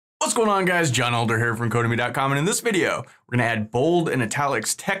What's going on, guys? John Alder here from Codemy.com, and in this video, we're going to add bold and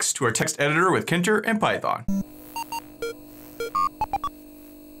italics text to our text editor with Tkinter and Python.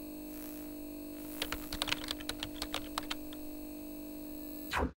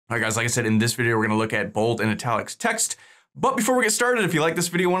 Alright guys, like I said, in this video, we're going to look at bold and italics text. But before we get started, if you like this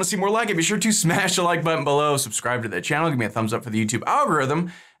video and want to see more like it, be sure to smash the like button below, subscribe to the channel, give me a thumbs up for the YouTube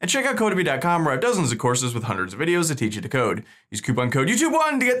algorithm, and check out Codemy.com, where I have dozens of courses with hundreds of videos that teach you to code. Use coupon code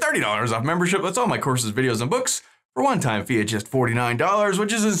YouTube1 to get $30 off membership. That's all my courses, videos, and books for one-time fee at just $49,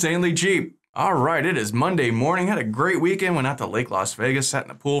 which is insanely cheap. All right, it is Monday morning. Had a great weekend. Went out to Lake Las Vegas, sat in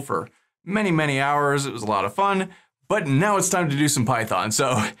the pool for many hours. It was a lot of fun, but now it's time to do some Python.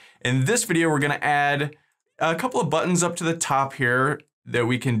 So in this video, we're going to add a couple of buttons up to the top here that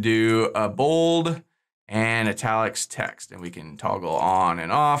we can do bold and italics text, and we can toggle on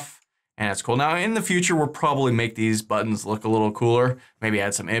and off, and it's cool. Now in the future, we'll probably make these buttons look a little cooler, maybe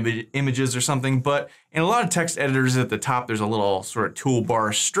add some images or something, but in a lot of text editors at the top, there's a little sort of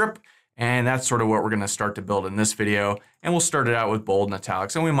toolbar strip, and that's sort of what we're gonna start to build in this video. And we'll start it out with bold and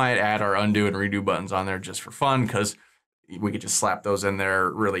italics, and we might add our undo and redo buttons on there just for fun, because we could just slap those in there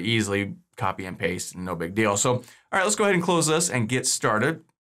really easily, copy and paste, and no big deal. So, all right, let's go ahead and close this and get started.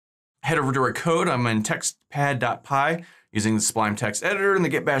 Head over to our code. I'm in textpad.py using the Sublime Text Editor and the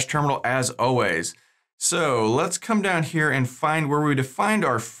Git Bash terminal as always. So let's come down here and find where we defined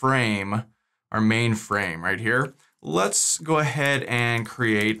our frame, our main frame right here. Let's go ahead and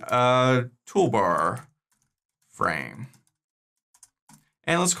create a toolbar frame.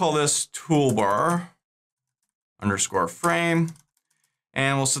 And let's call this toolbar underscore frame.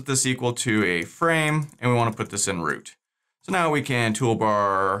 And we'll set this equal to a frame, and we want to put this in root. So now we can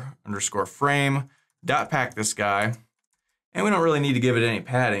toolbar underscore frame dot pack this guy, and we don't really need to give it any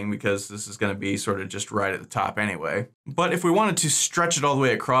padding because this is going to be sort of just right at the top anyway. But if we wanted to stretch it all the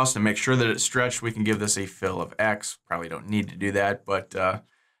way across and make sure that it's stretched, we can give this a fill of X. Probably don't need to do that, but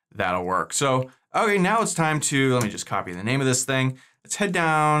that'll work. So, okay, now it's time to, let me just copy the name of this thing. Let's head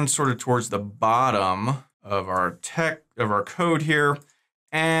down sort of towards the bottom of our code here.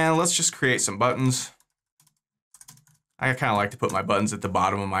 And let's just create some buttons. I kind of like to put my buttons at the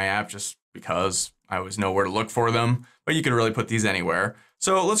bottom of my app just because I always know where to look for them, but you can really put these anywhere.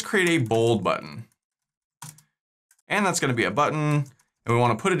 So let's create a bold button. And that's going to be a button, and we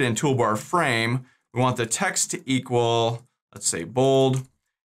want to put it in toolbar frame. We want the text to equal, let's say bold,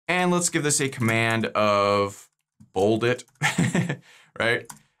 and let's give this a command of bold it, right?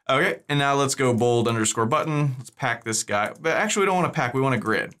 Okay, and now let's go bold underscore button. Let's pack this guy. But actually, we don't want to pack, we want to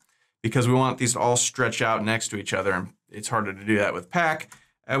grid, because we want these to all stretch out next to each other, and it's harder to do that with pack.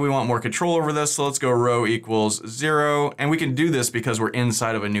 We want more control over this, so let's go row equals 0. And we can do this because we're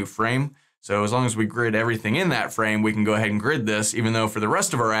inside of a new frame. So as long as we grid everything in that frame, we can go ahead and grid this, even though for the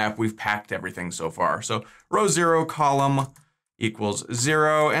rest of our app, we've packed everything so far. So row 0, column equals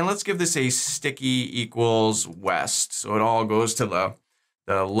 0. And let's give this a sticky equals west. So it all goes to the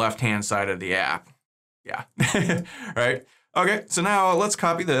left-hand side of the app. Yeah, right? Okay, so now let's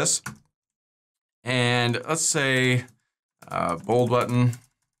copy this. And let's say bold button.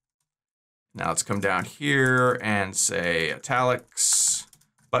 Now let's come down here and say italics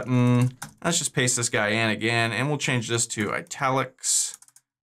button. Let's just paste this guy in again, and we'll change this to italics.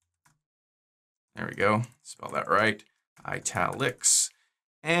 There we go, spell that right, italics.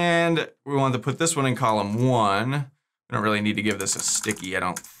 And we want to put this one in column 1. We don't really need to give this a sticky, I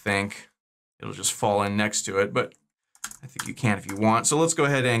don't think. It'll just fall in next to it, but I think you can if you want. So let's go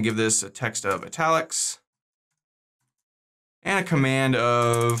ahead and give this a text of italics and a command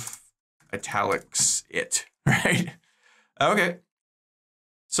of italics it, right? Okay.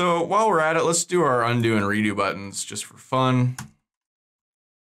 So while we're at it, let's do our undo and redo buttons just for fun.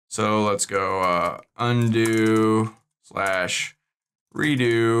 So let's go undo /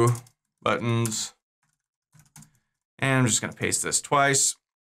 redo buttons. And I'm just going to paste this twice.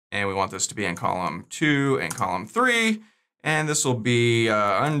 And we want this to be in column 2 and column 3. And this will be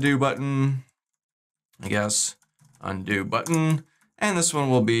undo button, I guess, undo button. And this one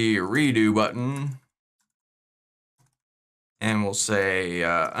will be redo button. And we'll say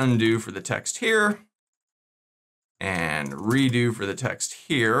undo for the text here. And redo for the text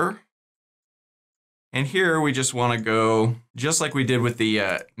here. And here we just want to go, just like we did with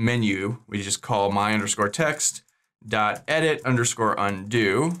the menu, we just call my underscore text dot edit underscore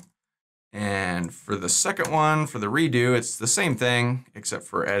undo. And for the second one, for the redo, it's the same thing, except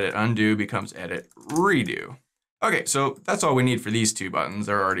for edit undo becomes edit redo. Okay, so that's all we need for these two buttons.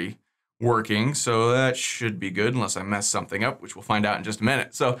 They're already working, so that should be good unless I mess something up, which we'll find out in just a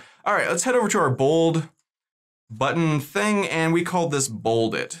minute. So, all right, let's head over to our bold button thing, and we called this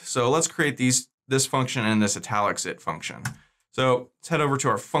bold it. So let's create this function and this italics it function. So let's head over to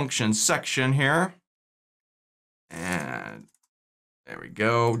our function section here. And there we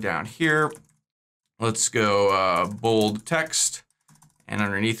go, down here. Let's go bold text, and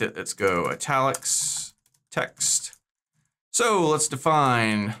underneath it, let's go italics text. So let's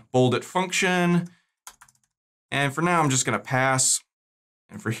define bold it function. And for now, I'm just gonna pass.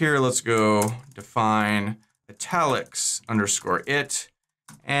 And for here, let's go define italics underscore it,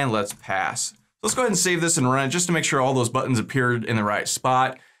 and let's pass. Let's go ahead and save this and run it just to make sure all those buttons appeared in the right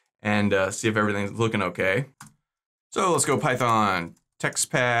spot and see if everything's looking okay. So let's go Python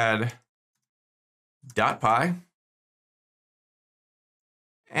textpad.py.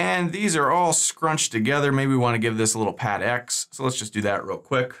 And these are all scrunched together. Maybe we want to give this a little pad X. So let's just do that real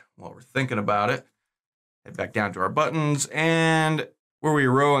quick while we're thinking about it. Head back down to our buttons, and where we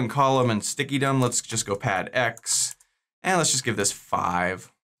row and column and sticky them, let's just go pad X. And let's just give this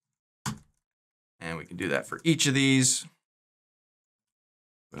 5. And we can do that for each of these.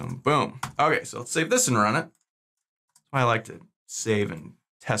 Boom, boom. Okay, so let's save this and run it. That's why I like to save and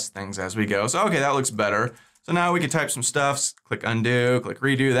test things as we go. So, okay, that looks better. So now we can type some stuff, click undo, click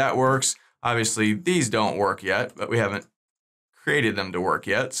redo, that works. Obviously, these don't work yet, but we haven't created them to work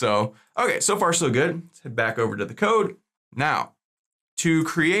yet. So, okay, so far so good. Let's head back over to the code. Now, to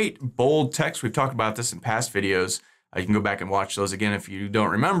create bold text, we've talked about this in past videos. You can go back and watch those again if you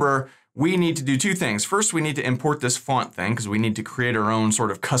don't remember. We need to do 2 things. First, we need to import this font thing because we need to create our own sort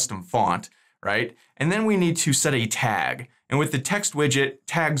of custom font, right? And then we need to set a tag. And with the text widget,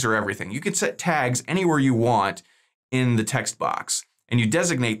 tags are everything. You can set tags anywhere you want in the text box. And you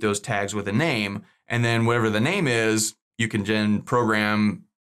designate those tags with a name, and then whatever the name is, you can then program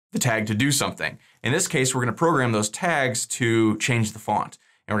the tag to do something. In this case, we're going to program those tags to change the font.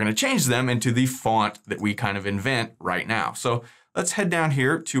 And we're going to change them into the font that we kind of invent right now. So let's head down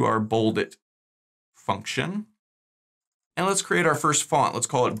here to our bold it function. And let's create our first font. Let's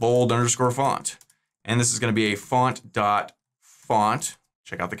call it bold underscore font. And this is going to be a font.font.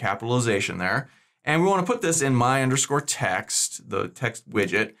 Check out the capitalization there. And we want to put this in my underscore text, the text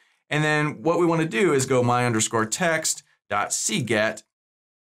widget. And then what we want to do is go my underscore text dot cget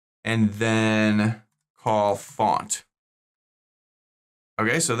and then call font.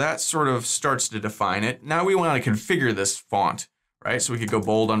 Okay, so that sort of starts to define it. Now we want to configure this font, right? So we could go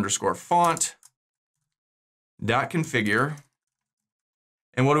bold underscore font dot configure.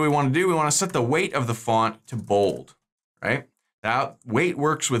 And what do we want to do? We want to set the weight of the font to bold, right? Now, weight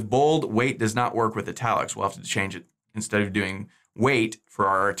works with bold. Weight does not work with italics. We'll have to change it. Instead of doing weight for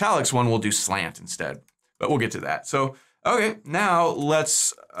our italics one, we'll do slant instead. But we'll get to that. So, okay, now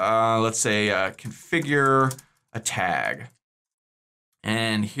let's say configure a tag.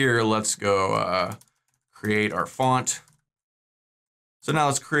 And here, let's go create our font. So now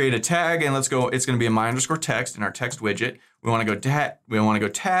let's create a tag, and let's go. It's going to be a my underscore text in our text widget. We want to go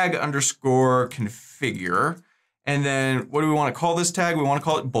tag underscore configure. And then what do we want to call this tag? We want to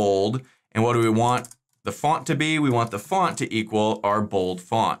call it bold. And what do we want the font to be? We want the font to equal our bold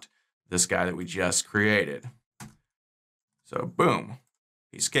font, this guy that we just created. So boom,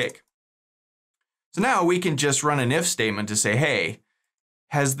 piece of cake. So now we can just run an if statement to say, hey,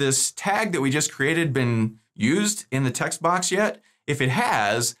 has this tag that we just created been used in the text box yet? If it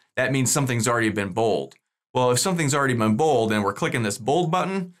has, that means something's already been bold. Well, if something's already been bold and we're clicking this bold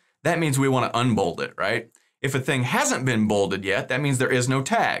button, that means we want to unbold it, right? If a thing hasn't been bolded yet, that means there is no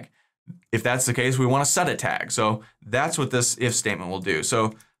tag. If that's the case, we want to set a tag. So that's what this if statement will do.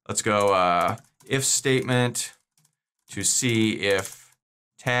 So let's go if statement to see if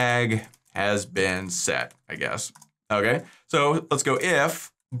tag has been set, I guess. Okay, so let's go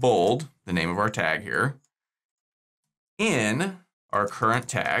if bold, the name of our tag here, in our current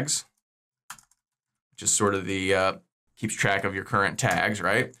tags, which is sort of the, keeps track of your current tags,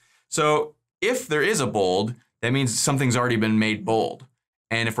 right? So if there is a bold, that means something's already been made bold.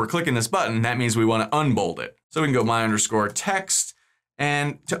 And if we're clicking this button, that means we want to unbold it. So we can go my underscore text,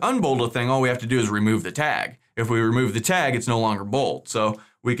 and to unbold a thing, all we have to do is remove the tag. If we remove the tag, it's no longer bold. So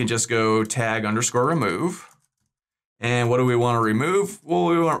we can just go tag underscore remove. And what do we want to remove? Well,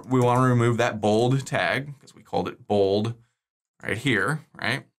 we want to remove that bold tag because we called it bold right here,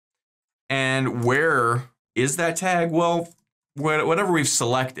 right? And where is that tag? Well, whatever we've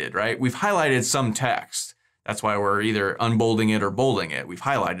selected, right? We've highlighted some text. That's why we're either unbolding it or bolding it. We've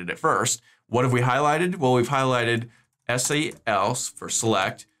highlighted it first. What have we highlighted? Well, we've highlighted SEL for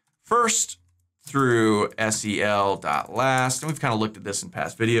select first through SEL.last. And we've kind of looked at this in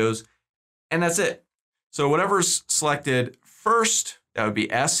past videos. And that's it. So whatever's selected first, that would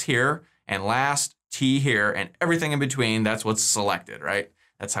be S here, and last T here, and everything in between, that's what's selected, right?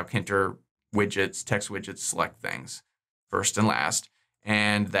 That's how Tkinter widgets, text widgets select things, first and last,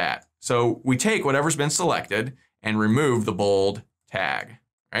 and that. So we take whatever's been selected and remove the bold tag,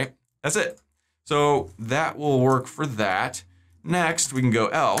 right? That's it. So that will work for that. Next, we can go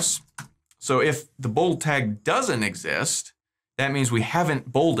else. So if the bold tag doesn't exist, that means we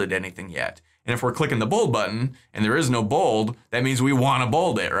haven't bolded anything yet. And if we're clicking the bold button and there is no bold, that means we want to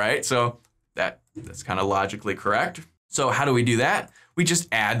bold it, right? So that's kind of logically correct. So how do we do that? We just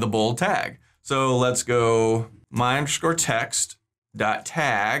add the bold tag. So let's go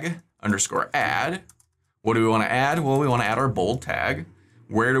my_text.tag_add. What do we want to add? Well, we want to add our bold tag.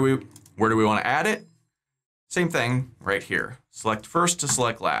 Where do we want to add it? Same thing right here. Select first to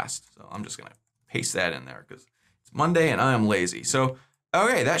select last. So I'm just going to paste that in there because it's Monday and I am lazy. So,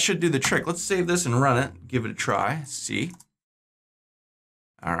 okay, that should do the trick. Let's save this and run it. Give it a try. See.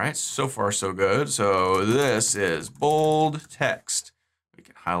 All right, so far so good. So this is bold text. We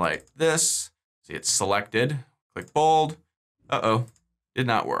can highlight this. See, it's selected. Click bold. Uh-oh, did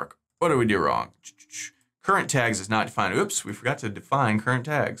not work. What did we do wrong? Current tags is not defined. Oops, we forgot to define current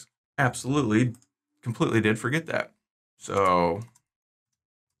tags. Absolutely, completely did forget that. So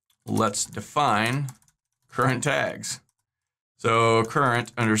let's define current tags. So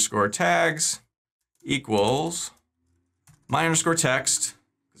current_tags equals my_text,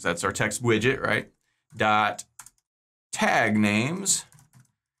 because that's our text widget, right? Dot tag names,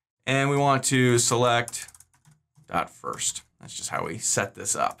 and we want to select dot first. That's just how we set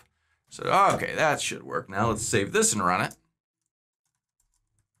this up. So, okay, that should work. Now let's save this and run it.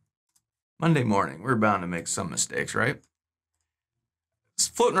 Monday morning, we're bound to make some mistakes, right?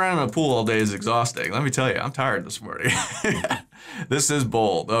 Floating around in a pool all day is exhausting. Let me tell you, I'm tired this morning. This is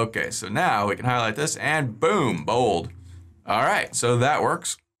bold. Okay, so now we can highlight this and boom, bold. All right, so that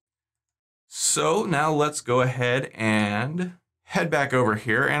works. So now let's go ahead and head back over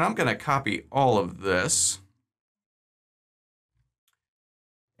here, and I'm gonna copy all of this.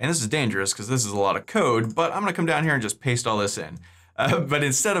 And this is dangerous because this is a lot of code, but I'm gonna come down here and just paste all this in. But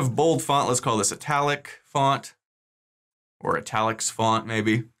instead of bold font, let's call this italic font, or italics font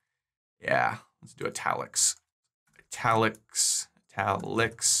maybe. Yeah, let's do italics. Italics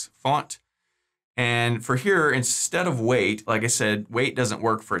font. And for here, instead of weight, like I said, weight doesn't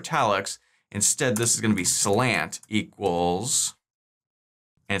work for italics. Instead, this is gonna be slant equals,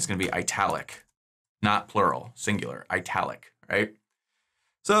 and it's gonna be italic, not plural, singular, italic, right?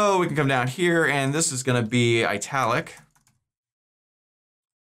 So we can come down here and this is gonna be italic.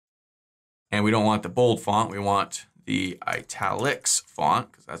 And we don't want the bold font, we want the italics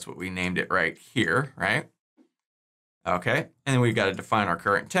font, because that's what we named it right here, right? Okay, and then we've got to define our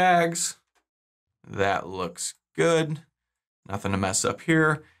current tags. That looks good. Nothing to mess up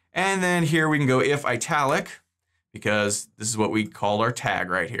here. And then here we can go if italic, because this is what we called our tag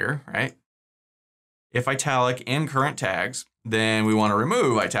right here, right? If italic in current tags, then we want to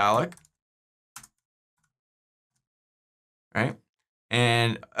remove italic, right?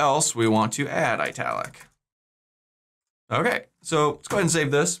 And else we want to add italic. Okay, so let's go ahead and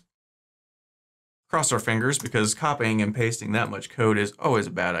save this. Cross our fingers because copying and pasting that much code is always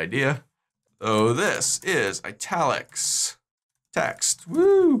a bad idea. So this is italics text,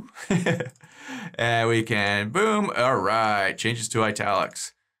 woo! And we can, boom, all right, changes to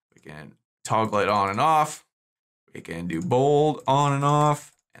italics. We can toggle it on and off. We can do bold on and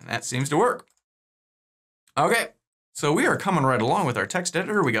off, and that seems to work. Okay, so we are coming right along with our text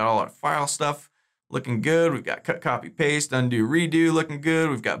editor. We got all our file stuff looking good. We've got cut, copy, paste, undo, redo looking good.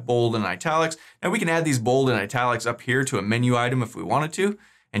 We've got bold and italics. Now we can add these bold and italics up here to a menu item if we wanted to,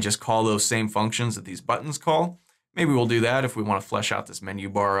 and just call those same functions that these buttons call. Maybe we'll do that if we want to flesh out this menu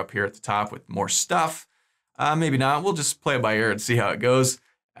bar up here at the top with more stuff. Maybe not. We'll just play it by ear and see how it goes.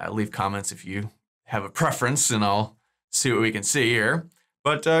 Leave comments if you have a preference, and I'll see what we can see here.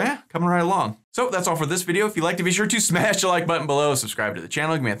 But yeah, coming right along. So that's all for this video. If you liked it, be sure to smash the like button below, subscribe to the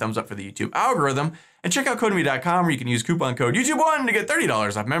channel, give me a thumbs up for the YouTube algorithm, and check out Codemy.com where you can use coupon code YouTube1 to get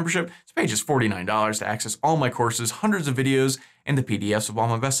 $30 off membership. This page is $49 to access all my courses, hundreds of videos, and the PDFs of all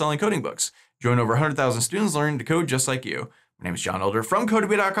my best-selling coding books. Join over 100,000 students learning to code just like you. My name is John Elder from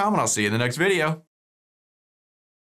Codemy.com, and I'll see you in the next video.